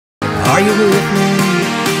Are you with me?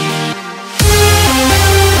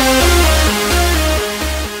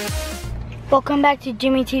 Welcome back to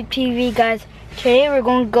Jimmy Tube TV, guys. Today we're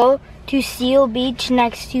going to go to Seal Beach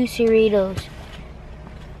next to Cerritos.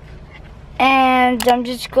 And I'm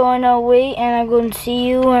just going to wait and I'm going to see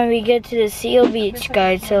you when we get to the Seal Beach,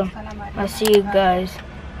 guys. So I'll see you guys.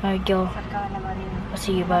 There we go. I'll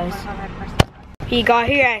see you guys. We got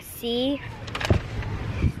here at Sea.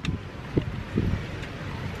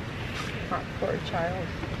 Poor child.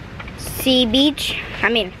 Seal Beach.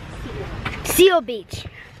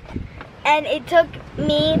 And it took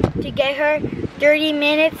me to get her 30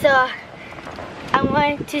 minutes, so I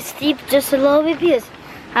wanted to sleep just a little bit because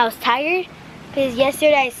I was tired. Because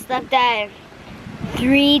yesterday I slept at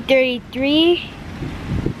 3:33.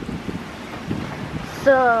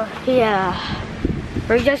 So yeah,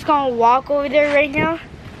 we're just gonna walk over there right now.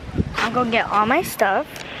 I'm gonna get all my stuff.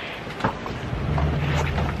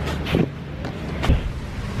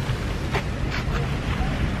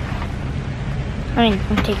 I'm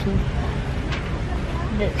taking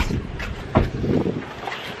this.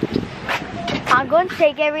 I'm going to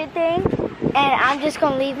take everything and I'm just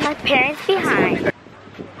going to leave my parents behind.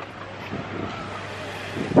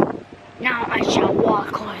 Now I shall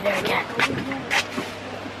walk over there again.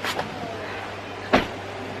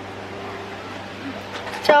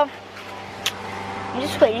 So, I'm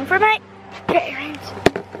just waiting for my parents.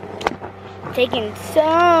 Taking so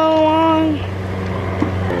long.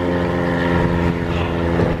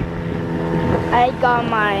 I got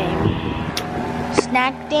my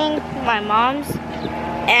snack thing, my mom's,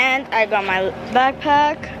 and I got my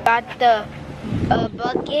backpack. Got the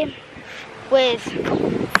bucket with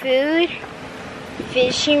food,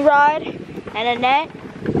 fishing rod, and a net,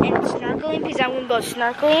 and snorkeling because I'm gonna go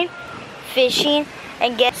snorkeling, fishing,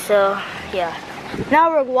 and get. So yeah,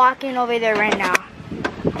 now we're walking over there right now.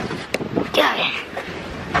 Got it.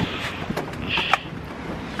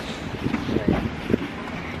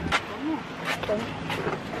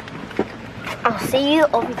 I'll see you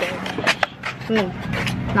over there.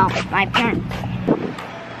 No, my parents.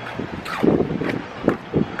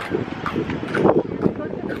 Go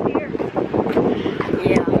to the pier.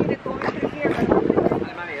 Yeah.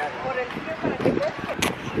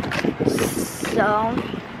 So,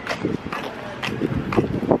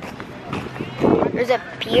 there's a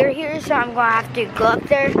pier here, so I'm gonna have to go up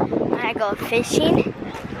there and I go fishing.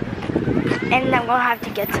 And I'm gonna have to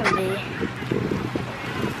get some bait.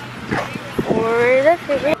 Or the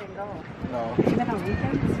fish. No. Even on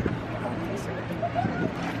weekends?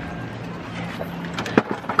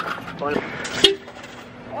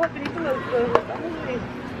 Oh, pinito los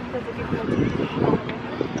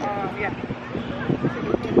yeah.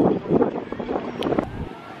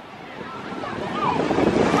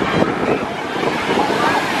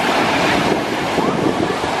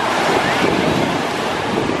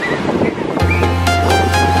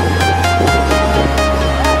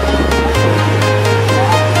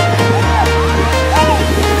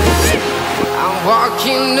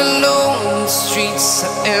 Walking alone, the streets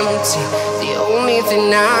are empty. The only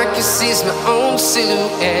thing I can see is my own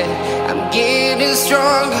silhouette. I'm getting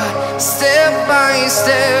stronger, step by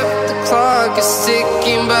step. The clock is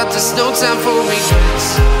ticking, but there's no time for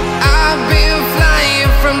regrets. I've been flying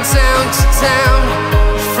from town to town,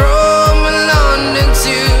 from London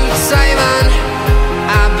to Taiwan.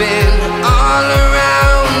 I've been all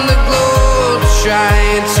around the globe,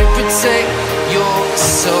 trying to protect your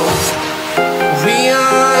soul. We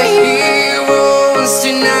are heroes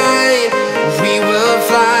tonight. We will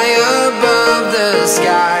fly above the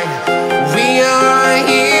sky. We are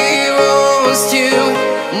heroes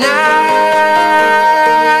tonight. Yeah.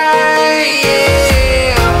 We are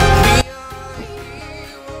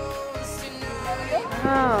heroes tonight.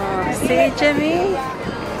 Oh, see, Jimmy?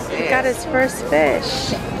 He got his first fish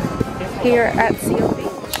here at Seal Beach.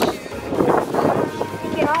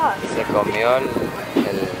 Take it off. Se comió el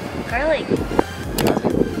Garlic.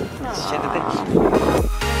 Siéntate.